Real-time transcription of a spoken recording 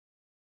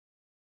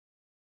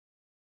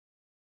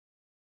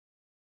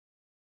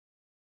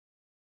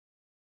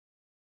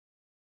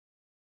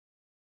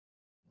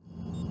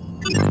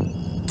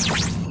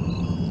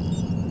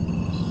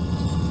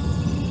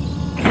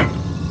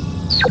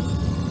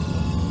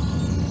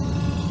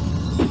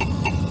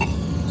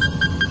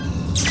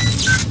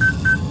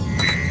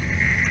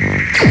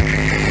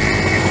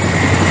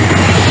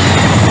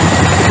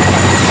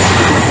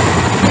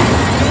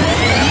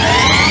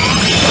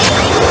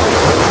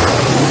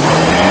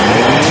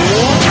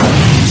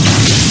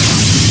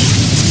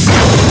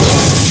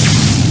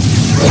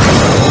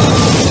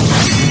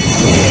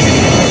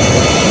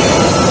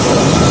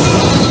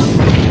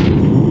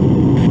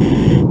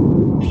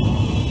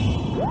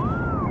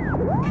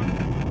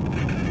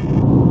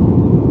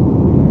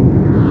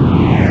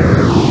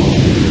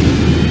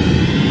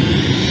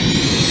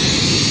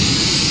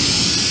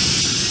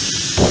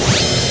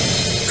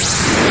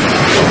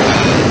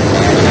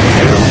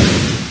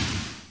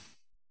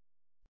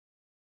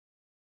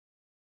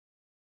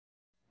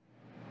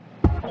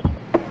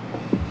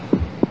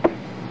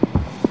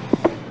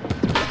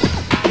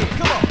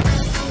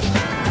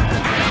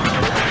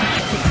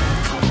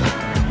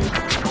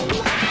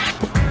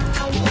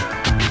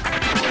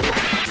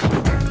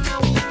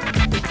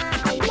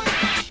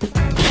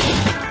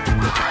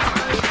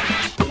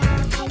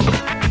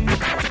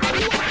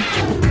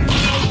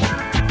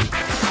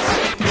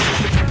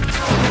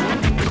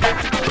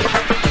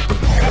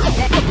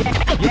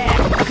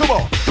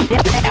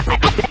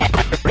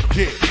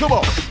Come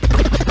on.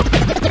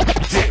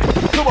 Yeah,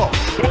 come on.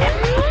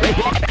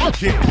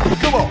 Yeah,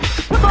 come on. Yeah,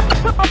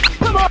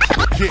 come on.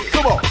 Yeah,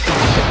 come on.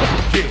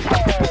 Yeah,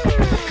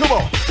 come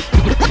on.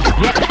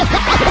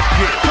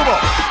 Yeah, come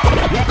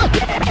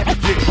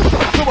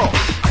on.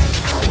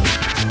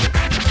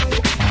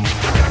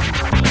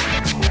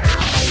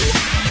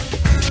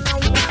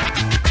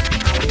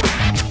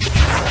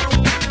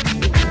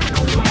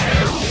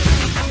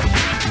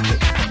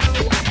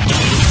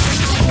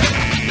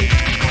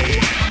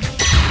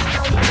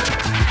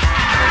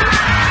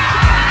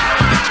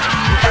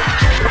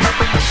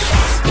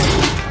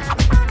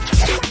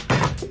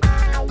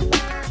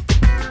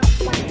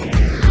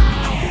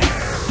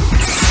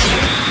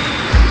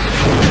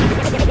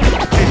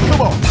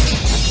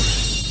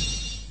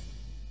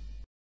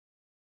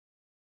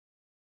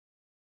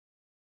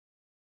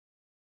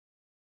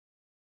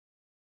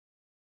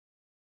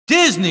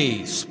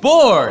 Disney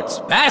Sports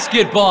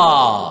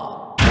Basketball.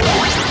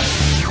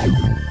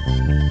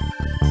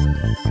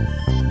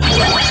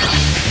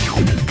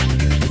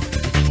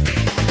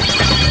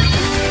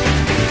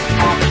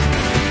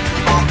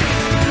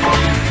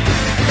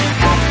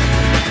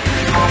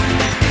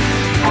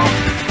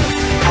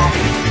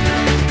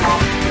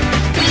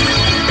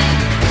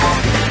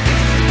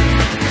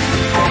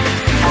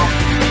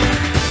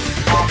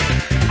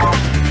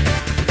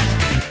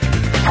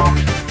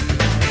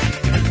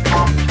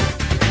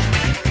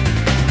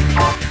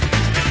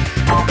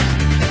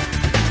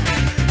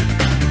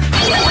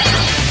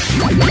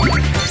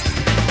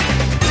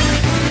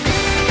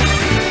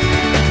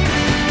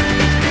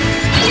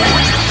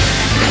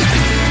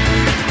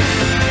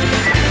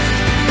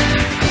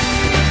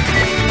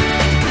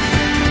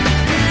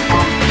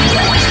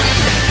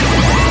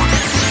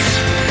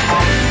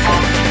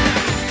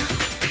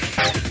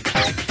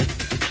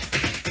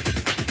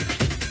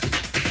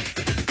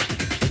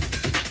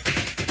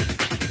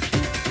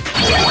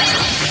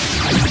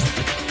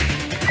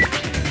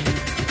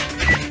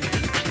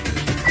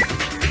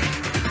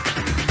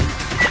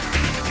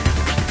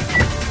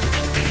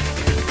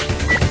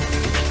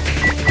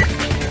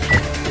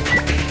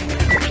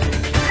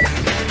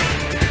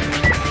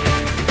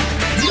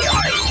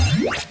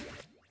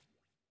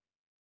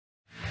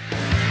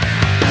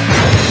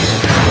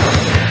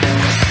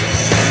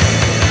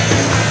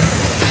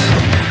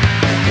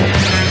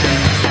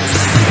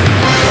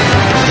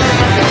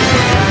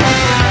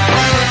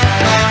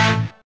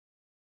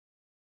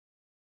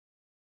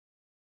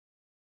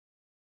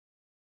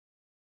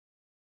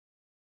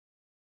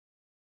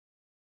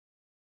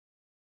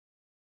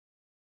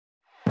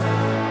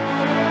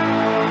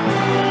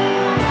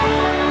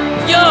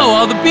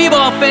 All the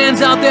b-ball fans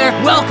out there,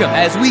 welcome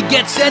as we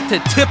get set to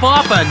tip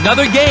off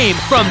another game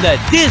from the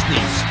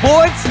Disney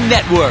Sports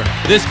Network.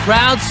 This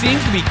crowd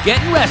seems to be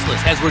getting restless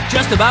as we're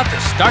just about to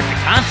start the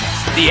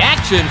contest. The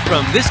action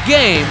from this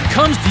game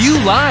comes to you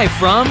live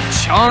from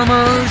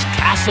Charmer's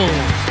Castle.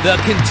 The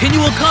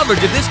continual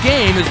coverage of this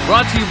game is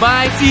brought to you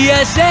by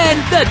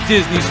DSN, the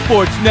Disney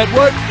Sports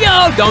Network.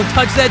 Yo, don't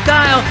touch that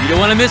dial. You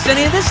don't want to miss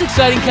any of this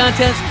exciting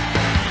contest.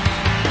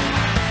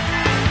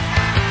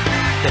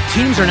 The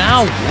teams are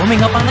now warming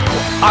up on the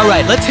court. All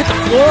right, let's hit the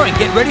floor and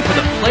get ready for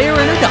the player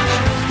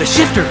introduction. The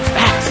shifters,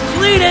 Max,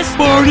 Cletus,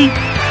 Barney.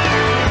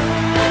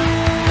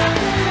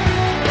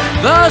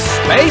 The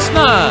Space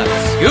Nuts,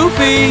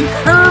 Goofy,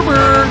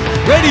 Herbert,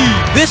 ready.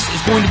 This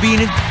is going to be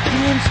an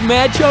intense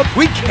matchup.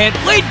 We can't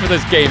wait for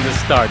this game to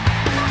start.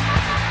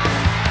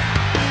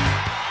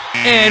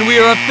 And we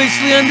are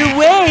officially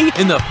underway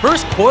in the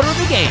first quarter of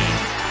the game.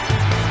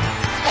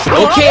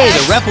 Okay,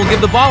 the ref will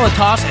give the ball a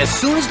toss as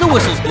soon as the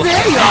whistle's blown.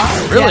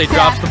 Really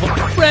drops the ball.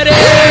 Ready!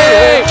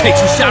 Takes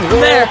a shot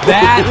from there.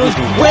 That was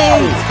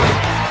great.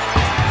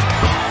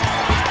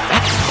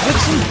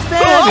 With some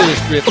fabulous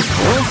dribbles.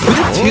 With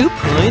a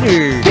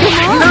two-pointer.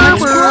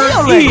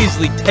 Herbert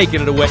easily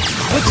taking it away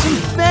with some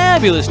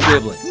fabulous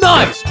dribbling.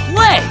 Nice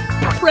play.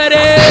 Ready!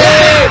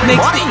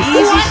 Makes the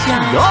easy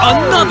shot.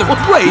 Another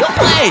great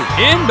play.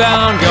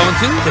 Inbound going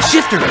to the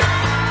shifter.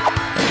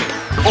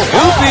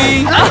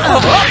 Goofy!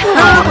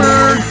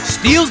 Herbert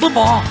steals the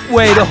ball.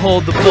 Way to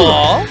hold the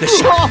ball. The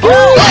shot.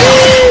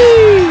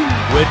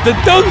 With the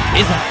dunk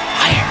is on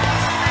fire.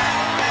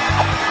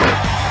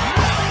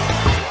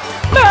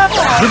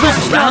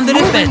 Dribbles around the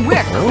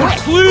defender.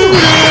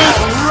 Cletus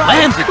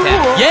slams it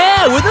down.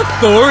 Yeah, with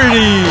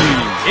authority.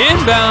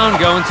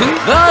 Inbound going to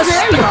the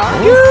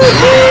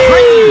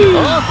Goofy!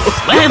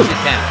 Slams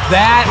it down.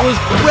 That was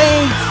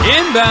great.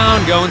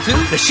 Inbound going to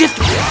the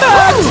shifter.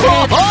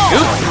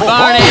 Goofy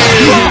Barney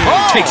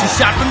takes a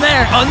shot from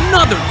there.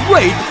 Another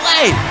great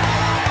play.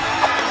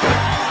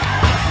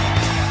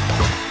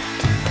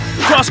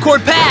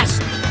 Cross-court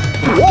pass.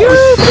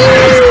 Goofy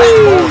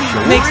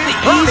makes the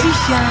easy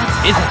shot.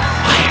 Is it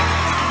fire?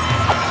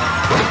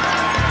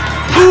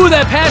 Ooh,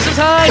 that pass is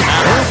high.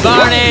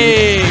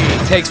 Barney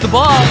takes the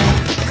ball.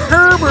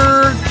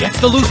 Herbert gets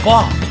the loose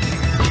ball.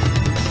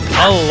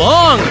 A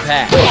long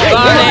pass.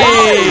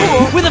 Barney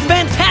with a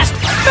fantastic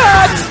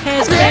shot.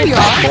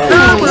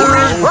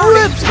 Herbert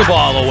rips the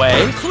ball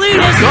away.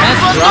 Cletus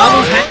has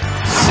problems.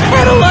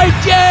 Headlight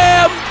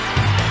jam!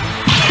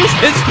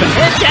 This is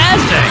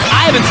fantastic!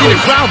 I haven't seen a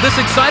crowd this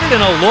excited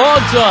in a long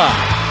time.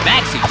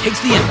 Maxie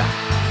takes the inbound.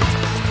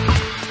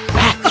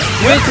 Back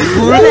with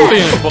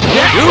brilliant.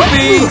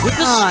 Goofy with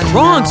the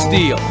strong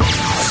steal.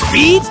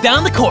 Speeds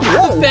down the court.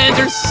 The fans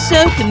are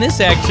soaking this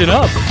action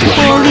up.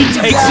 Barney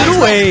takes it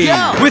away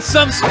with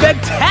some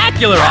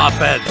spectacular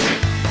offense.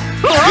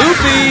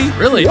 Goofy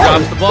really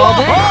drops the ball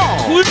there.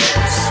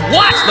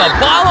 Swats the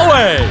ball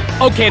away.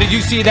 Okay, did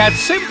you see that?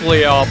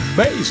 Simply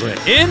amazing.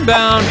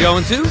 Inbound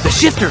going to the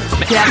shifters.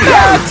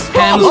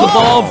 Handles the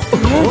ball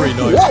very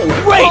nice.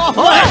 Great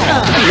play.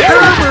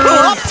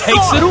 Herbert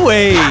takes it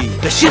away.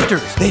 The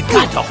shifters, they've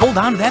got to hold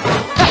on to that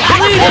ball.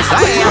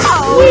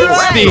 Sweet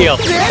steal.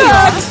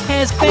 Knox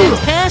has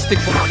fantastic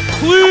ball.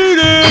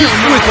 Cletus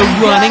with a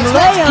running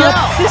layup.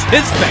 This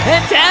is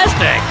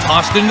fantastic.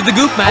 Tossed into the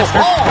Goof Master.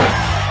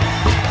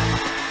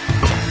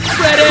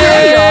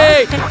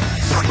 Ready!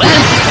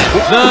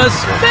 The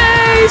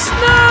Space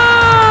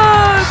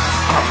Nuts!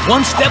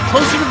 One step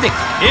closer to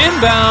victory.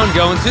 Inbound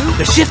going to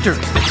the shifters.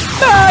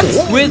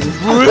 Nuts with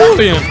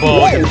brilliant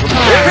ball.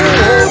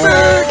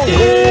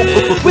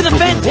 Herbert with a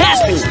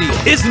fantastic steal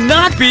is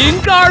not being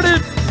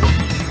guarded.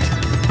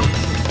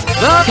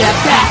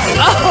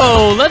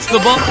 Oh, that's the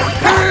ball.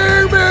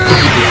 Herbert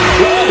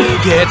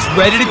gets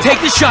ready to take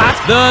the shot.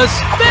 The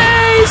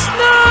Space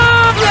Nuts!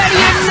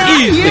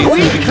 Easy.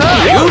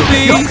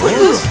 Goofy.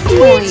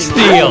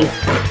 Steal.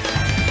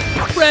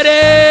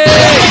 Ready.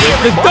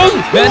 The dunk.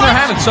 Man, they're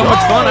having so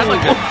much fun. I'd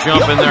like to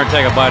jump in there and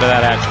take a bite of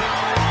that action.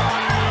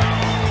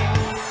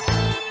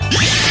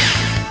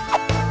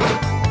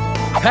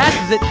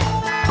 Passes it.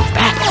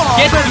 Back.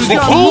 Gets through the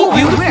key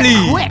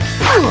beautifully.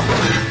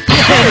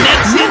 And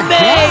that's it,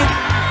 babe.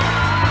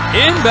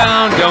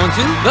 Inbound going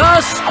to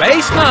the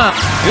Space Nuts.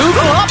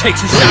 Goofy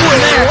takes a shot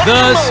there.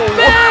 The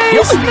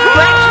Space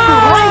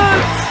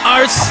Nuts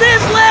are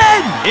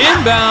sizzling.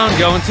 Inbound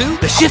going to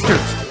the shifters.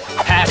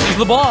 Passes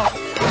the ball.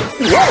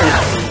 Goofy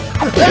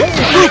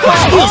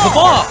steals the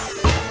ball.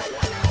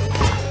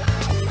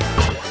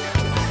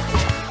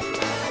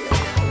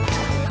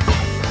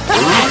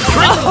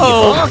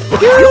 Oh,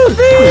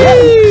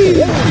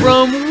 Goofy!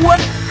 From what?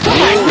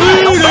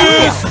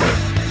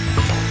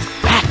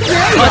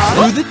 Cuts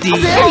through the D.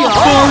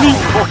 Barney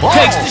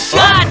takes the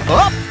shot.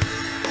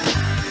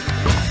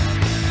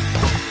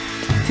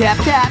 Tap,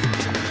 tap.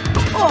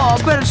 Oh,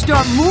 better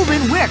start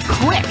moving. We're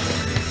quick.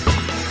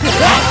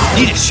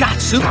 Need a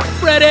shot, Soup.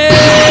 Ready!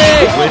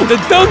 With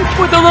the dunk,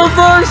 with the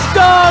reverse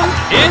dunk.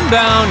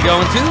 Inbound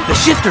going to the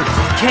shifters.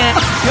 Can't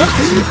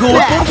go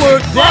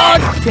forward. Block.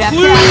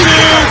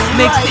 Cletus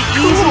makes the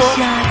easy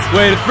shot.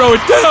 Way to throw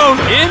it down.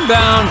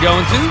 Inbound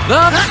going to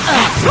the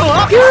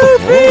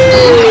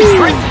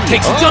Goofy.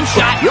 Takes a jump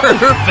shot.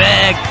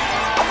 Perfect.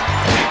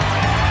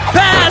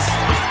 Pass.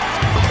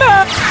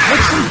 With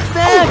some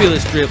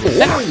fabulous dribbles.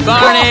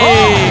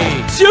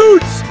 Barney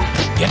shoots.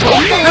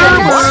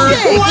 Herbert,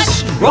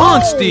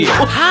 strong steal.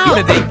 How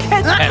did they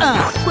catch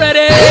that?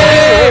 Ready?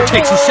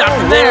 Takes a shot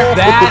from there.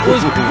 That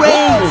was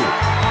great.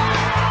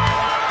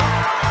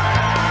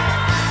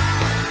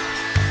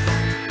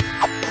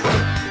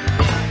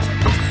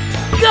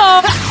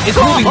 Go! It's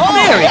moving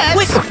very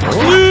quick.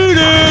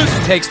 Cletus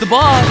takes the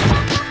ball.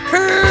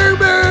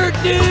 Herbert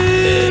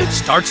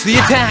starts the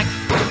attack.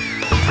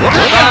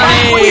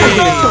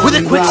 With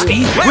a quick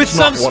steal, with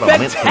some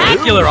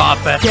spectacular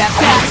offense.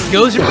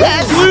 Goes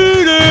Cletus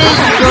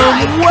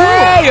from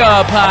way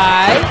up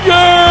high.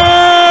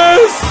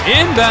 Yes!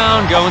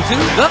 Inbound going to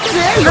the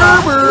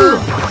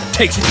Herbert.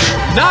 Takes it,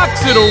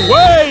 knocks it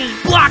away,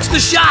 blocks the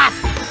shot.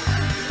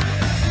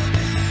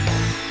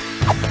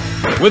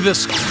 With a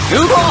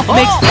scoop,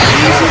 makes the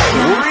easy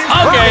shot.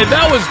 Okay,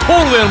 that was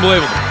totally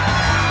unbelievable.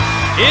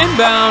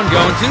 Inbound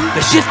going to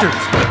the shifters.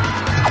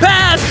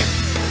 Pass!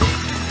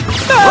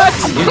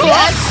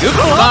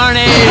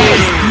 Barney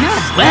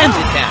slams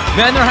it down.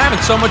 Man, they're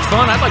having so much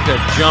fun. I'd like to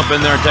jump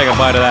in there and take a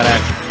bite of that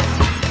action.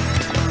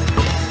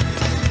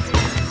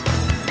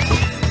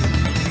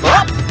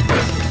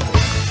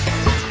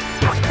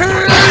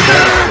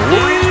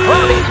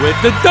 Herbert with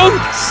the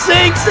dunk,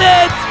 sinks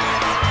it.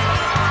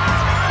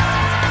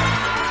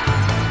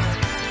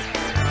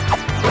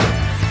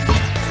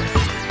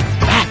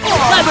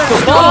 The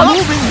ball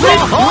moving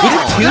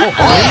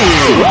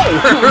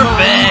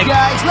perfect.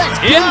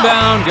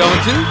 Inbound going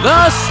to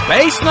the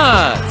Space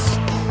Nuts.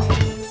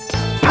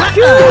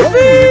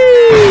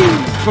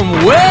 From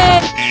way.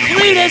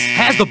 Cletus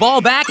has the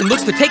ball back and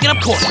looks to take it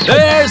up court.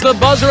 There's the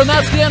buzzer, and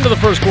that's the end of the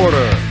first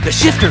quarter. The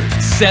shifters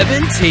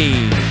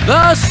 17.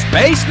 The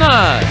Space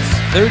Nuts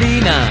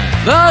 39.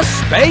 The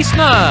Space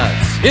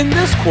Nuts in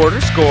this quarter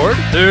scored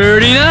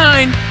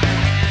 39.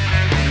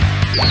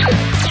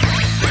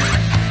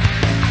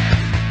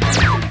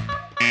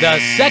 The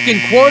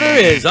second quarter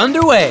is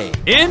underway.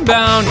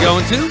 Inbound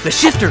going to the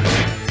shifters.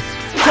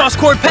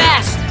 Cross-court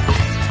pass.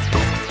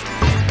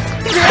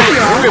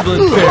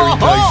 Dribbling very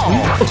nicely.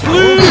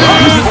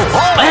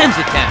 Slams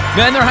it down.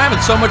 Man, they're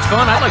having so much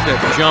fun. I'd like to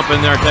jump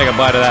in there and take a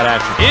bite of that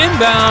action.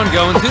 Inbound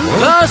going to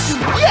the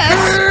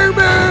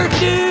Herbert.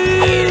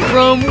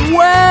 From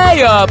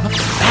way up.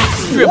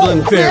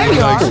 Dribbling very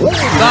nice.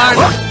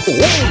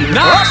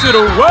 Knocks it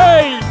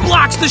away.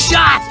 Blocks the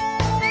shot.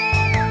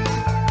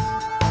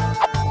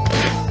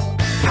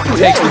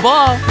 Takes the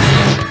ball.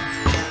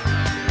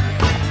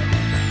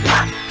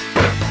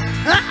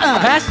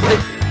 Passes it.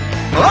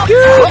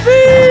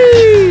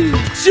 Goofy!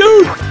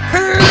 Shoot!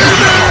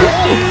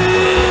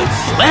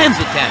 Slams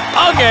it down.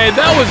 Okay,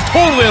 that was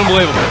totally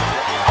unbelievable.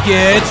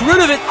 Gets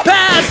rid of it.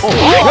 Pass!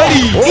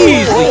 Ready!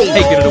 Easily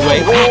taking it away.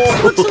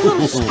 Looks a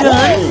little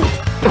stunned.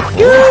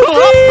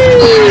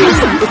 Goofy!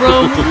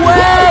 From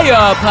way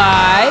up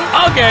high.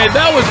 Okay,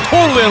 that was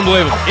totally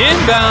unbelievable.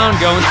 Inbound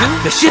going to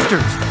the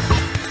shifters.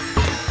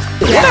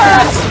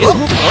 Goofy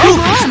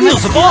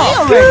steals the ball.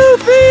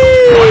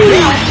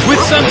 Goofy! With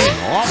some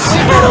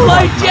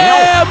satellite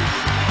jam.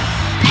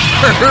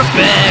 Perfect.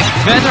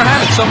 Man, they're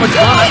having so much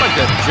fun. I'd like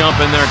to jump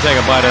in there and take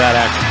a bite of that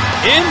action.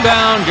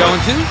 Inbound going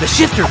to the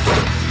shifters.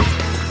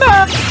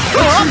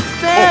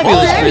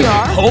 Fabulous. There you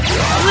are. Hope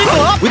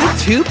with a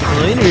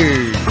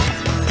two-pointer.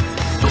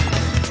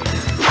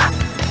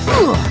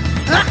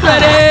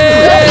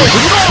 Ready!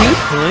 With a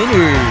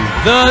two-pointer.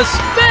 The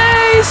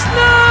Space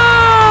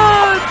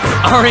Nuts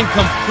are in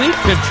complete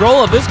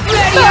control of this.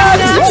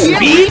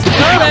 Speed.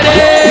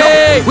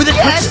 Ready! With a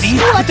quick speed.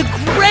 With a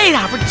great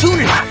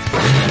opportunity.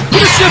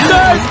 The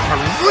shifters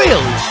are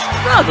really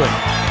struggling.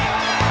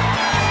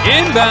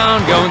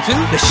 Inbound going to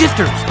the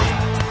shifters.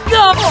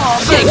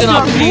 Shaking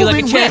off the knee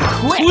like a champ.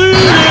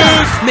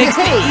 Makes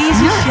the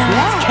easy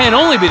shot. Can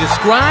only be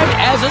described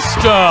as a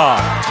star.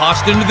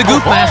 Tossed into the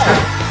Goop Master.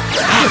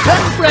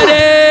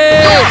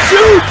 Ready!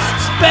 Shoots!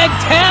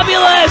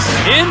 Spectabulous!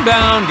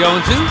 Inbound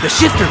going to the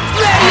shifters.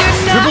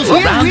 Dribbles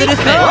around the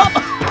defense.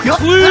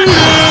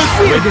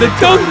 With the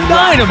Dunk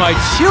Dynamite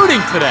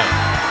shooting today.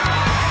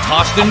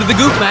 Tossed into the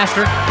Goop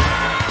Master.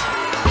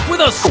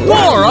 With a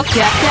score up,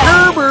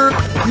 Herbert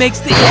makes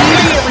the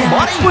easy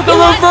shot with a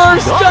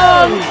reverse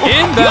dunk.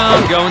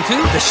 Inbound going to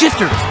the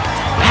shifters.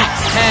 Max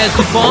has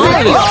the ball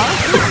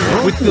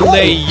with the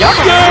layup.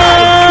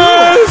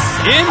 Yes!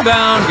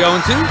 Inbound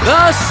going to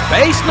the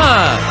Space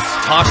Nuts.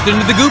 Tossed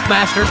into the Goop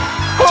Master.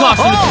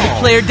 Tossing it to the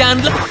player down.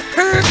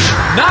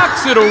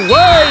 Knocks it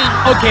away.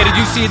 Okay, did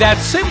you see that?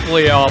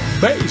 Simply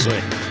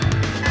amazing.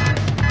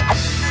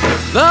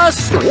 The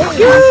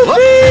Goofy!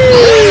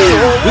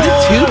 With a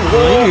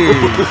two-pointer.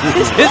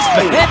 This is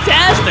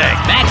fantastic.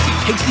 Maxie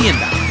takes the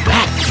inbound.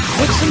 Max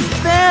with some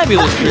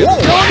fabulous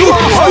dribbles.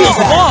 Goofy steals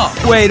the ball.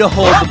 Way to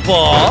hold the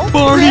ball.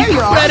 Barney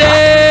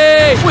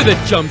ready with a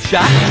jump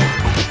shot.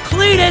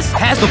 Cletus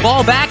has the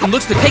ball back and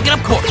looks to take it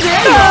up court.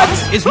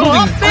 Nuts is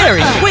moving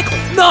very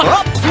quickly.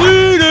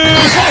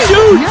 Cletus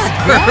shoots.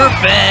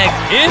 Perfect.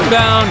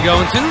 Inbound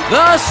going to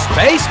the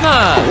Space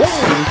Nuts.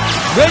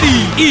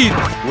 Ready, eat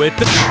with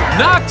the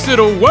knocks it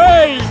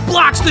away,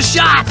 blocks the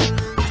shot.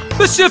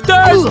 The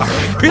shifters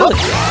really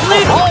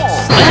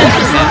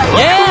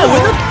yeah,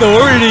 with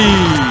authority.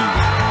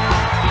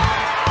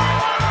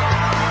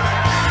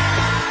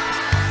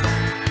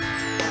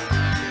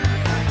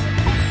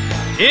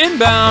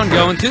 Inbound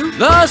going to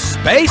the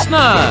Space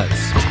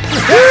Nuts.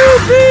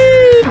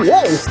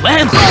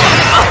 Slams it.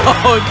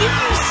 Oh, did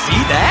you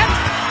see that?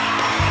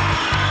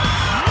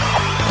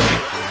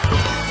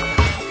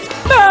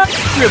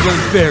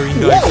 Dribbling very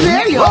nice.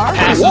 There you are.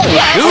 Passes to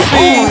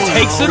Goofy.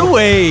 Takes it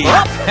away.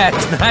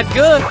 That's not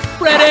good.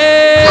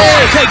 Ready.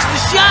 Takes the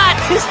shot.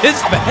 This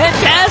is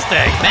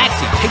fantastic.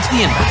 Maxie takes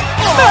the inbound.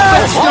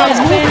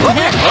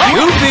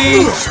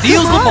 Goofy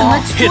steals the ball.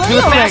 Hits with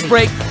a fast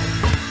break.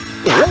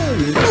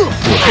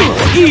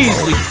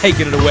 Easily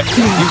taking it away.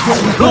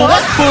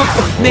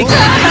 Makes it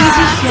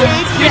easy shot.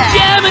 You're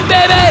jamming,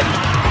 baby.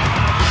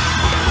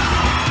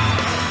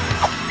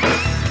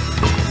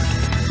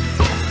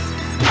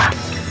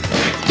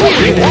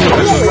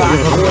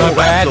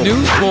 Bad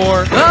news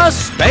for the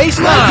Space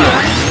Line.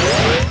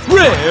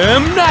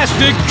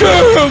 Gymnastic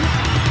jump.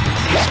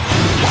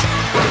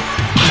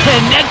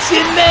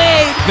 Connection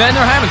made. Man,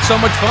 they're having so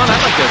much fun.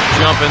 I'd like to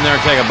jump in there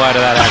and take a bite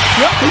of that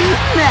action.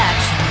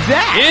 Match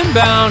that.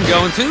 Inbound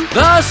going to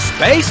the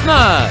Space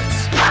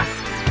Nuts.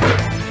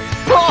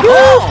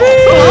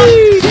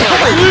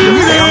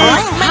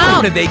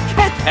 How did they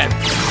get that?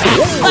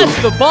 Lets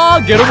the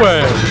ball get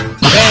away.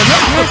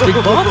 Fantastic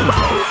ball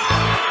control.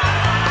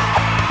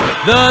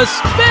 The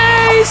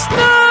Space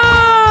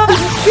Nuts!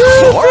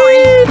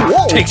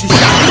 Takes a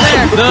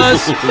shot there. The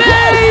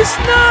Space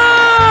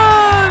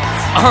Nuts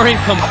are in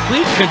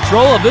complete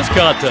control of this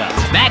contest.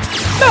 Max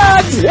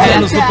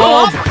handles the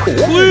ball.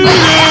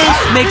 Cletus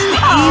makes the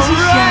easy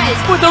shot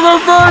with a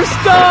reverse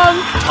dunk.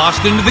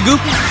 Tossed into the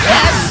Goop.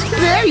 Yes,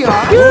 there you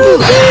are.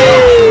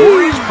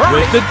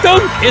 With the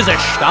dunk is a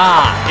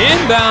shot.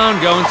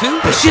 Inbound going to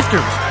the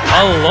shifters.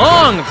 A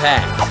long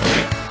pass.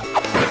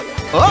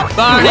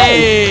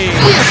 Barney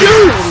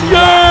shoots!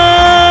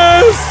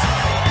 Yes!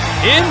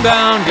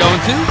 Inbound going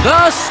to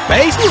the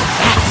Space.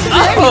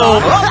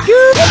 Uh-oh!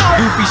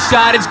 Goofy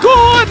shot is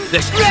gone!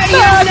 The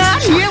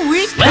Nuts Here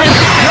we go.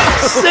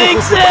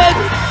 sinks it!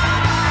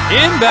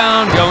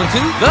 Inbound going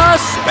to the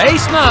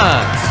Space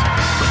Nuts.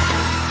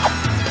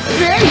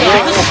 There you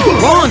The go.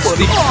 strong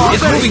Steve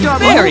is moving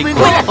very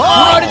quick.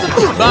 Oh, it's a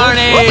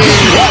Barney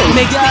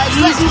makes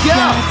the easy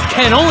shot.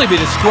 Can only be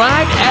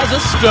described as a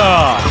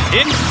star.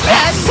 It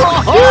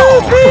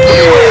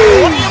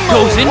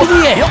goes into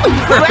the air.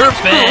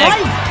 Perfect.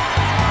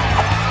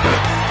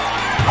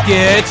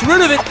 Gets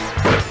rid of it.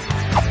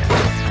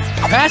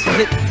 Passes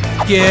it.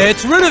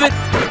 Gets rid of it.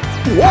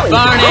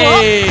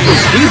 Barney!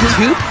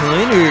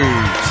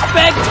 2-pointers.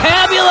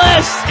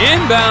 Spectabulous!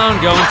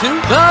 Inbound going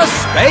to the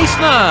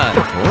Spaceman.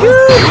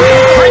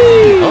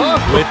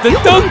 With the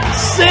dunk,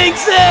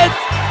 sinks it!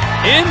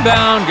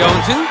 Inbound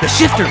going to the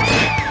Shifter.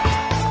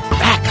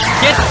 Back,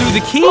 gets through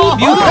the key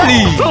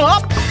beautifully.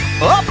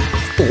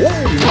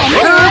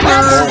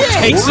 Herbert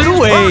takes it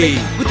away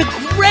with a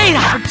great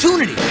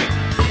opportunity.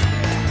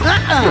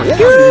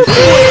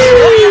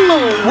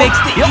 Makes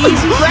the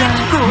easy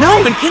shot. No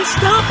one can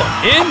stop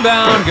him.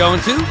 Inbound going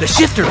to the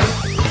Shifter.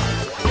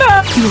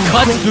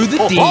 Cuts through the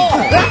D.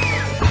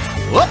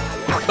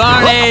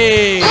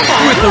 Barney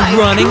with the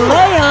running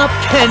layup.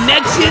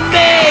 Connection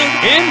made.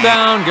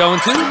 Inbound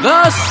going to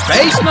the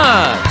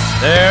Spaceman.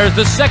 There's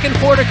the second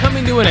quarter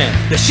coming to an end.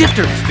 The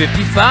Shifters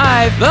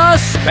 55. The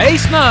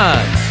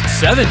Spaceman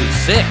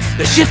 76.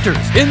 The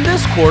Shifters in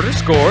this quarter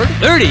scored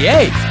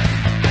 38.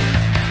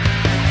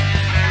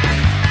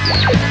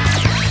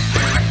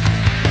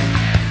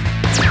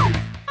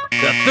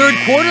 The third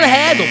quarter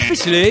has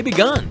officially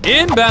begun.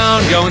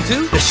 Inbound going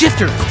to the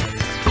Shifters.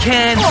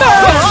 Can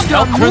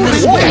help turn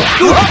this way.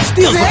 Goofy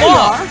steals the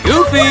ball.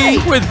 Goofy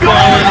with ball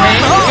in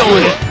hand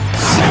going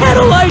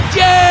satellite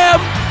jam.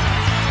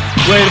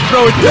 Way to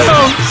throw it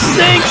down.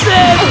 Sinks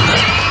it.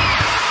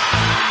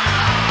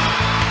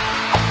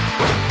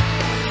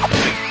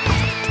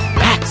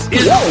 Max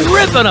is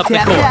ripping up the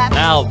court.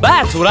 Now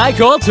that's what I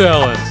call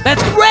talent.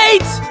 That's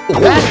great.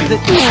 That's the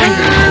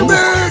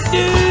Herbert,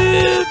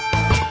 dude.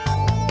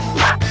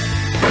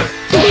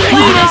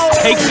 Cletus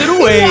takes it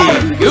away.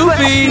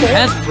 Goofy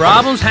has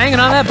problems hanging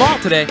on that ball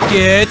today.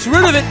 Gets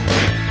rid of it.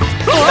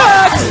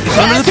 It's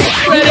under the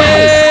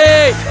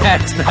ready.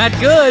 That's not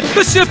good.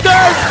 The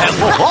Shifters.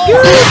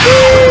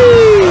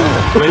 Goofy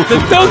with the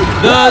dunk.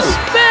 The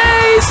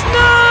Space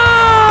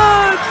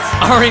Nuts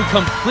are in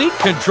complete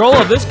control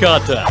of this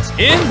contest.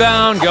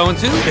 Inbound going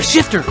to the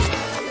Shifters.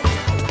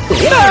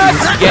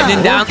 Getting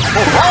it down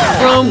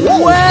from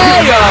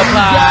way up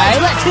high.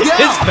 This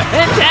is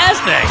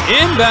fantastic.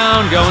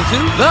 Inbound going to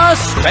the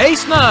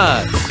Space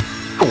Nuts.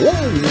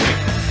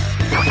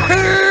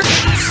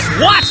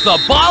 Swats the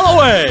ball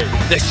away.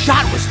 The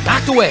shot was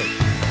knocked away.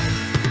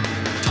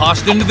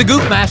 Tossed into the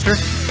Goop Master.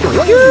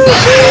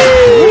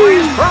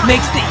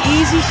 Makes the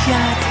easy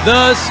shot.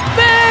 The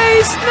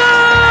Space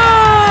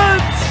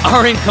Nuts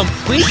are in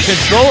complete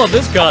control of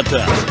this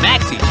contest.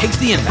 Maxie takes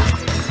the inbound.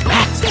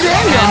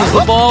 Handles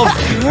the ball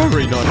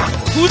very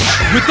nice.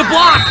 With the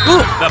block.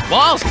 Ooh, the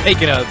ball's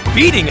taking a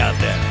beating out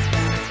there.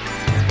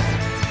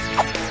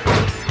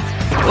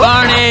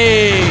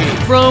 Barney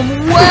from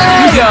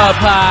way up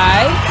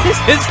high. This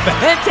is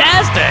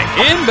fantastic.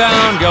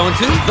 Inbound going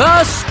to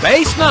the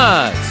Space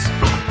Nuts.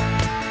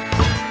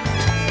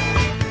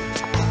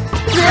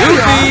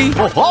 Goofy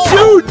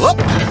shoots.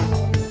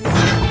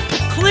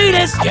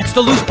 Cletus gets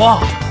the loose ball.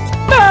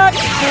 That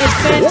is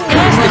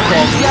fantastic,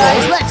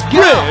 guys. Let's go.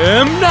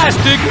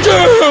 Gymnastic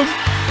jam.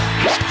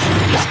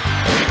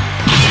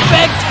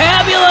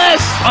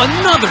 Spectabulous.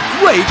 Another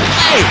great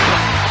play.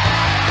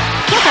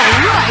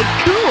 Alright,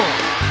 cool.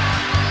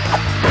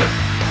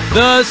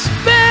 The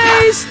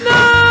Space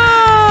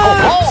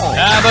Nuts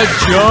have a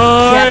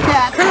joy.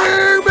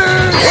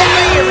 Herbert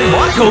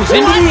goes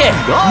into the air.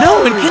 No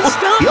one can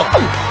stop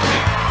him.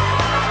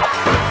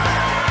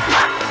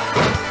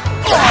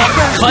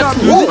 Cuts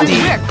through the D.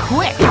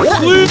 Quick.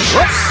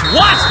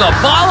 Swats the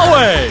ball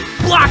away.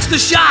 Blocks the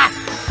shot.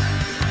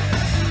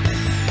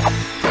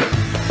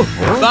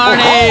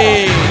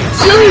 Barney.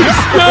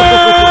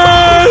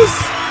 Yes!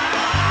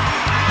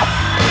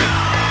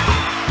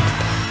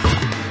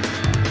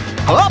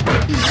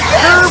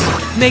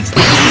 Makes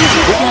the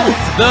easy shot.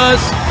 The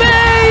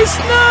Space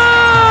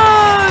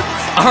Nuts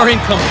are in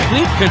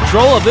complete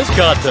control of this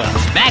contest.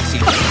 Maxie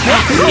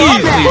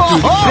easily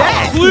through the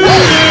check.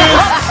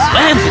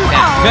 Slams it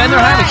down. Man, they're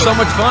having so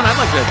much fun. I'd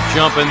like to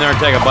jump in there and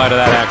take a bite of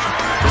that action.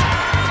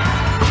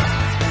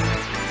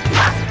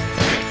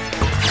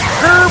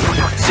 Herb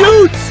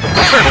shoots.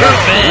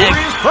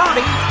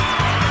 Perfect.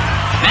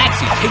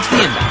 Maxie takes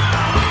the inbound.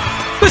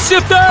 The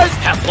Shifters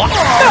have blocked.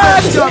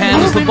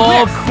 Handles the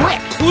ball quick.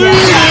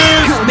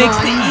 Makes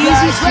the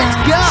easy shot.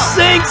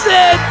 Sinks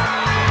it.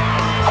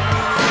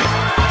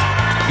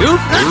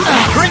 Goofy.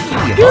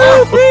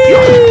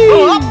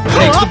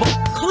 Takes the ball.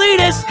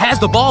 Cletus has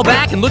the ball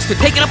back and looks to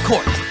take it up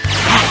court.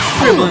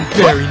 Dribbling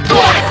very nice.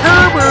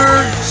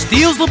 Herbert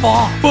steals the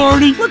ball.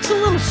 Barney looks a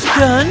little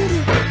stunned.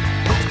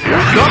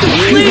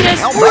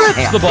 Cletus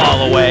rips the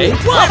ball away.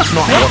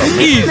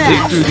 Easily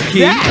through the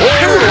key.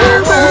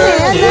 Herbert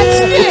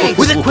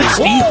with a quick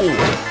steal.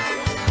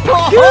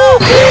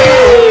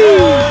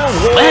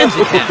 Slams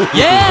it down.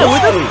 Yeah,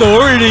 with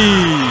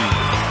authority.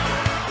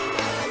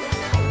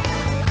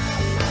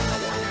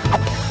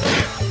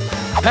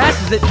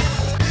 Passes it.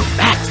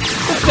 Max.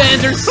 The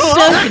fans are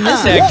sunk in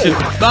this action.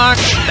 Barn.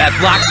 That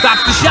block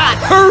stops the shot.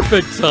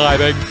 Perfect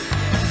timing.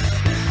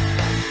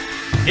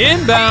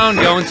 Inbound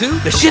going to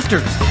the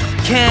shifters.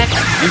 Can't.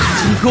 Using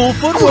some cool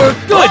footwork.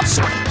 Good.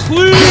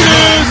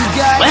 Cleaners.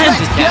 Slams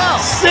it down.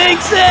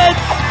 Sinks it.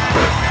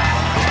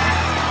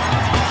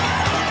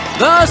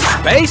 The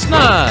Space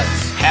Nuts.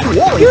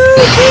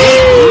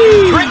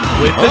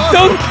 With the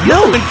dunk,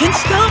 no one can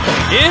stop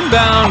him.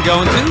 Inbound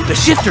going to the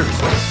shifters.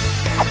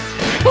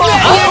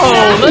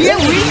 Oh, let's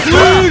include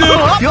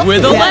him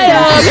with a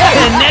layup.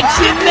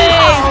 Connection made.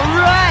 All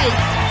right.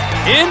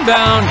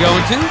 Inbound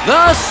going to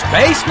the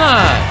Space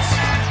Nuts.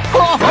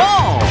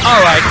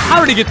 All right, how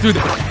did he get through the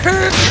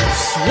curve?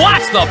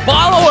 Swats the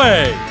ball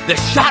away. The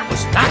shot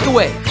was knocked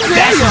away.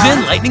 Dashes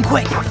in lightning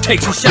quick.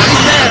 Takes a shot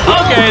instead.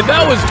 Okay,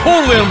 that was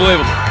totally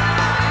unbelievable.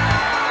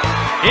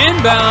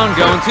 Inbound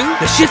going to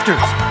the shifters.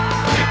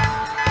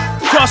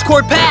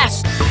 Cross-court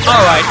pass.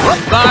 All right,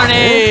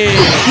 Barney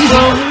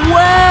from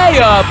way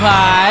up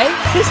high.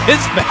 This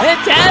is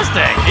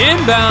fantastic.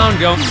 Inbound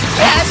going.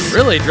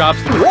 Really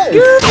drops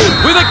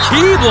with a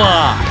key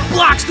block.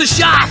 Blocks the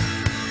shot.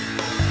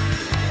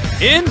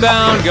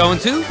 Inbound going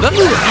to the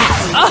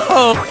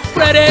oh,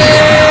 ready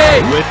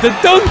with the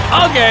dunk.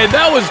 Okay,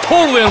 that was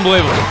totally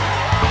unbelievable.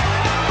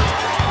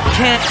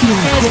 Has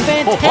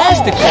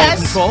fantastic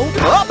ball control.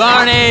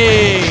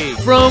 Barney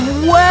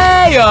from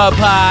way up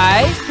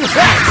high.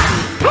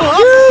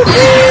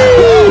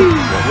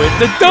 With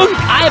the dunk.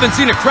 I haven't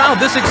seen a crowd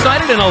this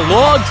excited in a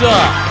long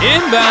time.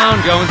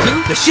 Inbound going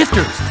to the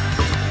shifters.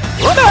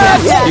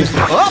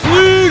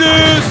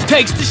 Cletus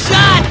takes the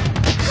shot.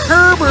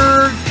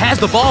 Herbert has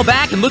the ball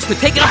back and looks to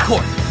take it up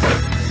court.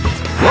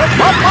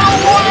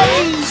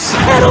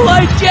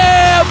 Satellite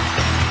jam.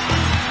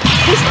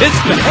 It's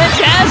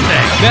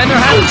fantastic! Man, they're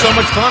having so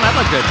much fun. I'd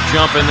like to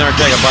jump in there and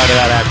take a bite of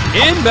that action.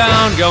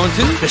 Inbound going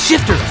to the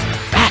shifters.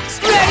 Max.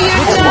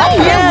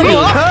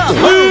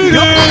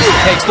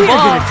 Takes the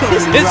ball.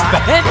 It's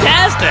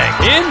fantastic!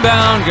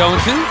 Inbound going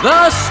to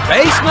the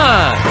Space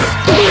Nuts.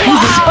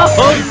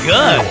 So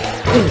good.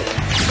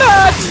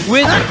 Max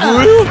with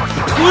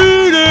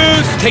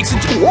Cletus takes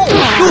it to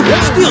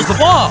steals the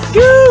ball.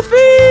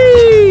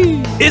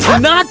 Goofy is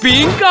not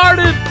being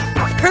guarded.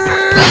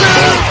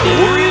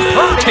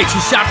 Takes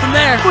a shot from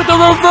there with a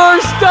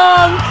reverse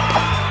dunk.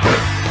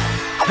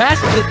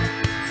 Passes it.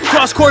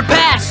 Cross-court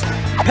pass.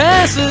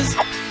 Passes.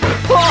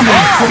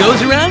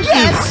 Goes around.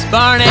 Yes.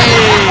 Barney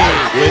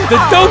with the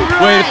dunk.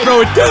 Way to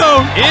throw it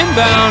down.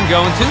 Inbound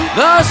going to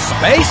the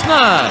Space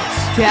Nuts.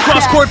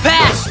 Cross-court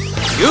pass.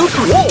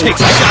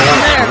 Takes a shot from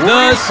there.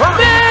 The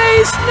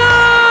Space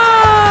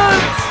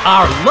Nuts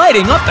are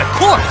lighting up the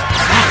court.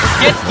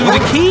 Gets through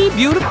the key.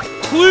 Beautiful.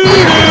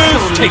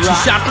 Takes a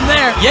shot from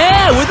there.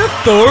 Yeah, with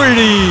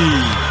authority.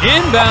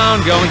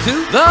 Inbound going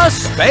to the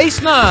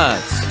Space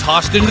Nuts.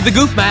 Tossed into the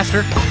Goof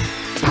Master.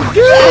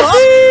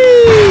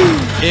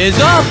 Is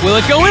up. Will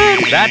it go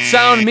in? That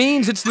sound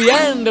means it's the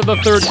end of the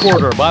third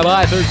quarter.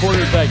 Bye-bye, third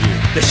quarter. Thank you.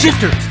 The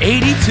shifters,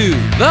 82.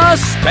 The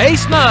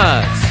Space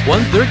Nuts,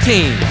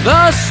 113.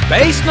 The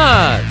Space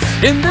Nuts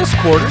in this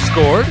quarter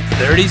scored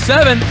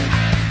 37.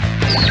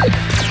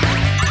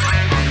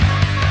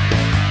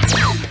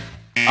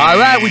 All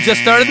right, we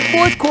just started the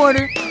fourth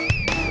quarter.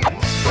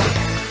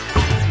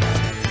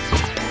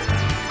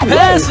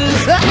 Passes,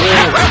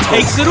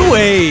 takes it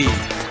away.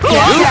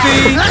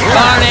 Goofy,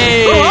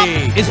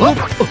 Barney is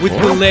with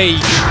Belay.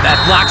 That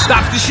block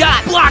stops the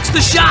shot, blocks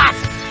the shot.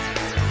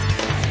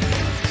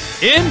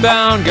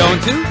 Inbound going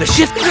to the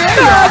shift.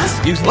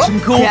 Using some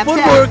cool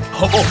footwork.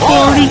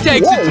 Barney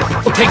takes it,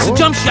 takes a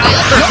jump shot.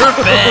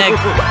 Perfect.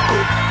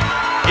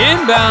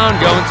 Inbound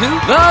going to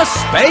the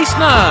Space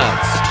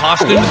Nuts.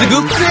 Tossed into the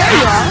Goop.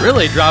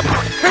 Really dropped.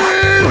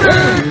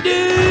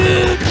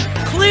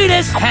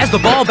 Cletus has the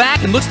ball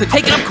back and looks to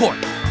take it up court.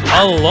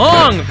 A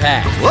long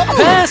pass.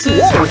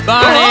 Passes.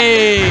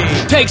 Barney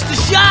takes the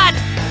shot.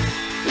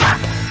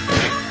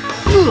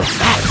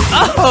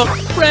 Oh,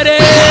 ready.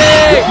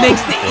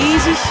 Makes the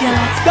easy shot.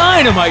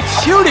 Dynamite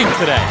shooting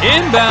today.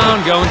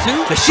 Inbound going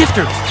to the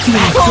shifters.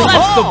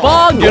 Lets the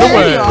ball get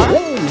away.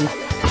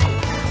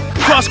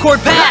 Cross-court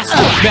pass.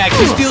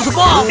 Maxie steals the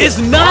ball. Is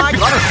not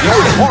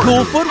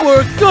cool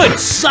footwork. Good,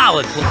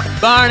 solid play.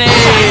 Barney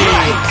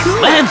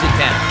slams it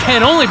down.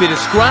 Can only be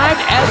described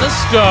as a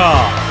star.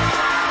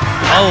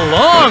 A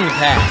long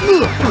pass.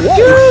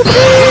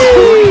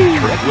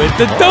 With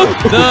the dunk.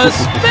 The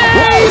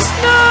Space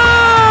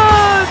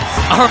Nuts.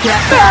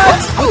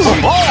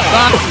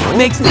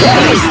 Makes the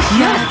easy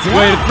shot.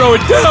 Way to throw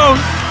it down.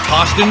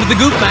 Tossed into the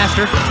Goop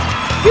Master.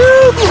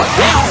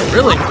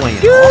 Really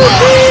playing.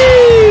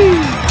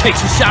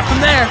 Takes a shot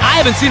from there.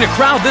 I haven't seen a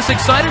crowd this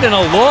excited in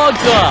a long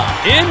time.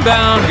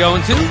 Inbound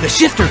going to the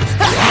shifters.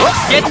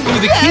 Gets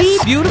through the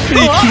key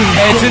beautifully.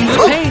 Heads into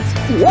the paint.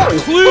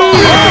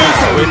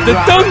 With the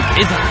dunk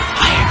is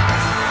fire.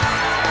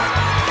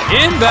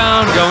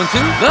 Inbound going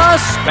to the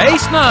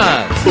Space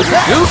Nuts.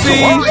 Goofy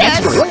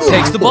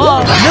takes the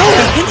ball. No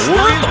one can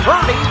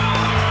stop him.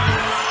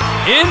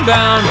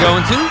 Inbound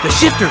going to the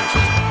shifters.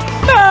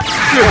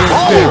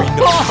 Very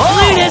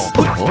nice.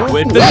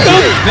 With the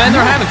dunk. Man,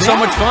 they're having so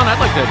much fun. I'd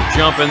like to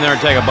jump in there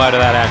and take a bite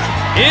of that action.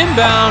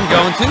 Inbound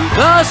going to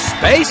the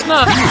Space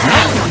Nut.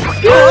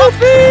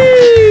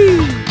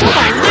 Goofy!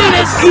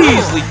 Linus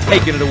easily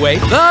taking it away.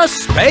 The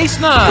Space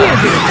Nut.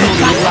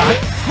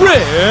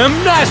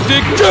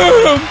 Gymnastic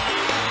jump.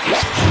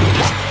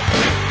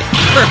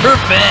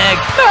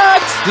 Perfect.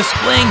 Nuts.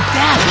 Displaying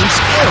dazzling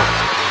skills.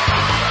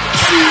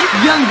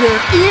 Younger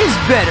is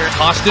better.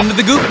 Tossed into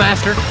the Goop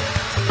Master.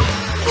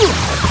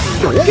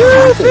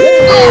 Goofy!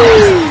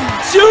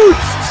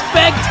 Shoots!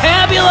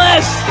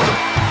 Spectabulous!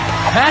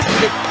 Pass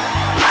it.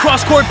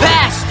 Cross-court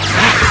pass.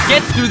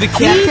 Gets through the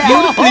key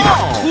beautifully.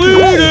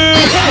 Cleated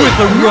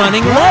with a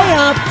running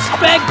layup.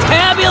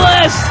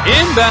 Spectabulous!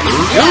 Inbound.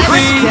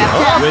 Goofy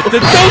with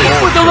the dunk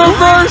with the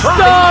reverse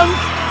dunk.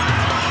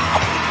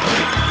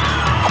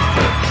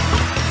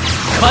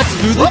 Cuts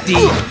through the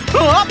D.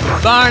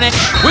 Barnett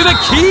with a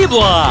key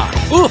block.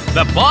 Ooh,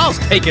 the ball's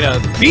taking a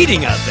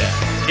beating out there.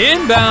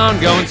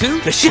 Inbound going to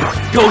the ship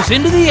goes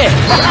into the air.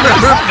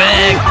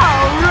 Perfect.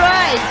 All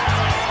right.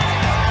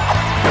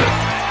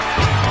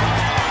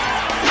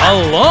 A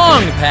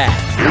long pass.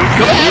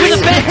 With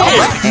a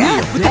fantastic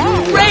with a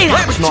great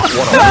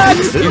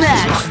opportunity.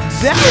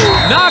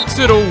 Knocks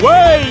it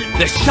away.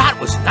 The shot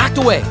was knocked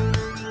away.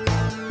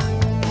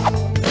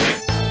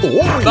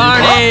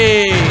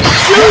 Barney!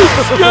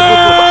 Shoots!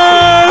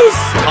 Yes!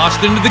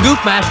 Tossed into the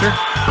Goop Master.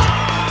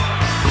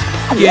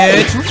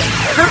 Gets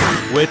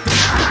with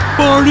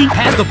Barney.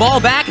 Has the ball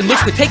back and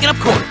looks to take it up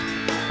court.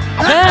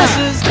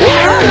 Passes.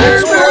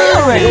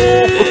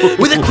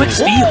 With a quick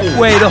steal.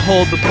 Way to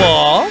hold the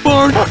ball.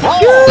 Barney.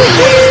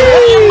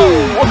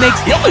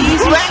 Makes the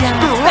easy shot.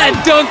 That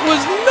dunk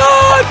was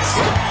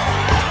nuts!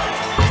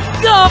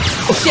 Up.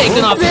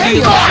 Shaking off the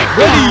field.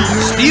 Ready.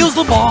 Steals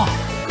the ball.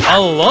 A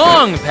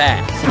long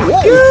pass.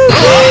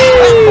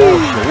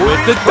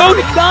 With the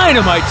dunk.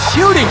 Dynamite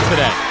shooting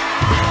today.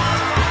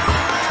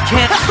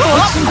 Can't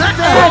put some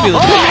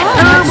fabulous.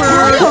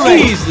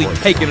 Easily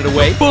taking it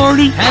away.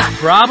 Barney has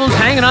problems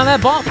hanging on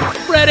that ball.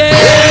 Ready.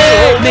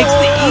 Makes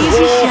the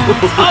easy shot.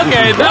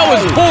 Okay, that was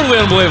totally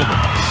unbelievable.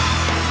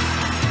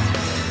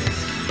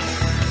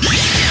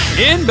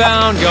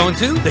 Inbound going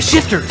to the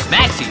Shifters.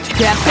 Maxi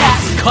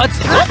cuts.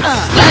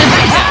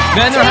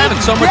 Man, they're having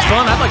so much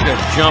fun. I'd like to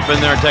jump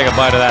in there and take a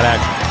bite of that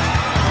action.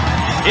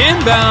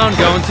 Inbound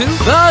going to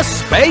the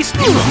Space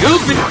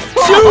Goofy.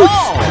 Shoots.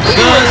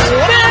 The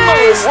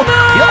Space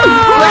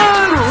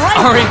Nuts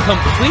are in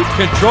complete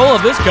control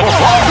of this goal.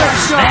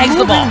 Snags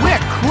the ball.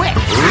 Quick.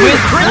 With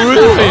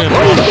brilliant.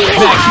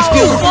 Maxi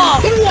steals the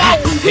ball.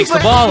 Takes the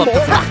ball up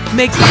the front.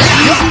 Makes it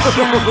easy.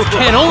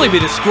 Can only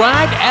be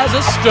described as a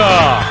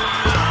star.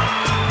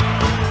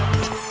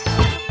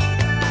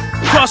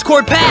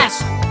 Cross-court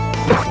pass.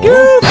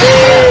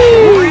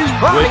 Goofy!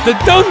 With the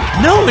dunk.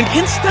 No one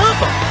can stop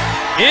him.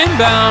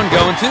 Inbound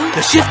going to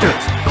the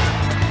Shifters.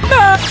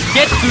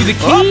 Gets through the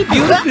key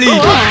beautifully.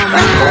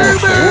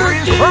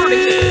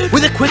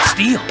 With a quick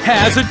steal.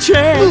 Has a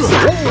chance.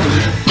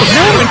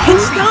 No one can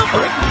stop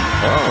him.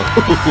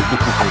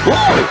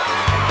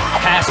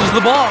 Passes the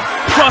ball.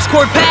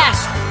 Cross-court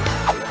pass.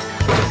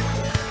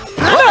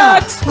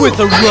 Nuts! With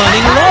a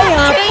running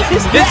layup.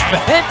 It's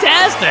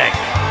fantastic.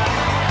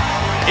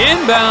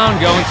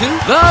 Inbound going to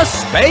the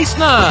Space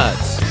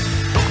Nuts.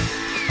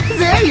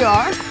 There you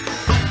are.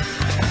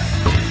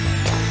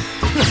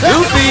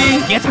 Goofy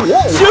gets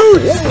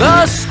shoots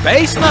the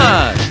Space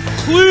Nut.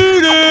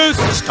 Cletus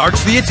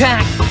starts the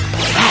attack.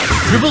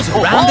 Dribbles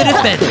around the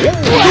defender.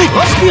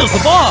 Steals the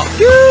ball.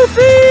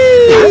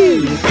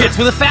 Goofy hits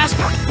with a fast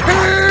one.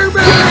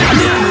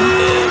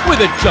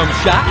 With a jump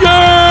shot.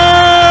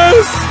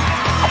 Yes!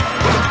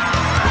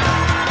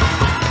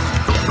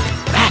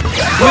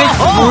 With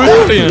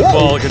brilliant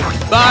ball.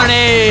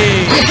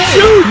 Barney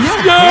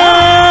shoots.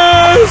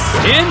 Yes!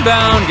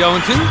 Inbound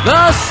going to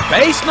the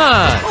Space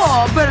Nuts.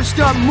 Oh, better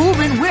start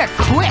moving. We're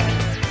quick.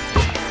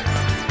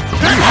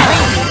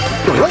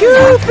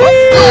 Goofy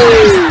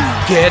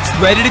gets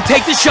ready to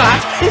take the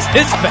shot. This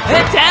is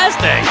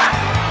fantastic.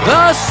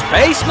 The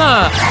Space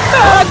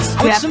Nuts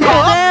with some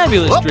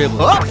fabulous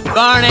dribbling.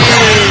 Barney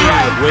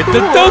with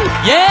the dunk.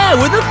 Yeah,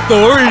 with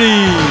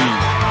authority.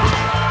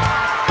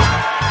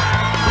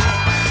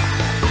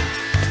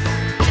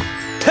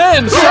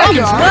 10 seconds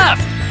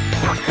left.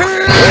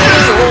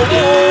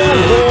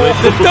 With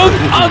the dunk.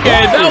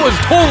 Okay, that was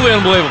totally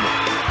unbelievable.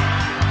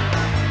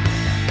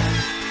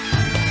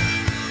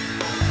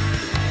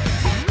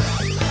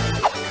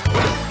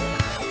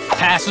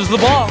 Passes the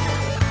ball.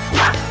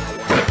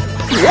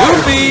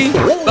 Goofy.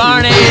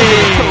 Barney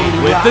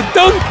with the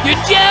dunk. You're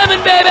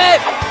jamming, baby.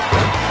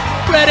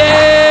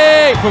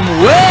 Ready from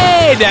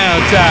way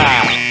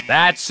downtown.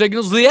 That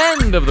signals the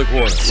end of the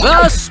quarter.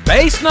 The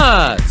Space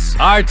Nuts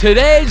are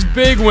today's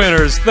big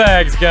winners.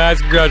 Thanks, guys.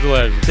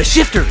 Congratulations. The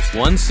Shifters,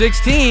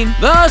 116.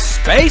 The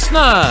Space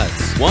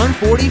Nuts,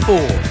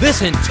 144.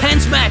 This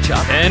intense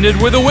matchup ended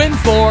with a win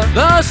for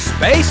the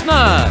Space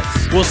Nuts.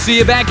 We'll see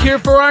you back here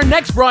for our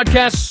next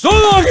broadcast. So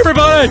long,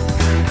 everybody!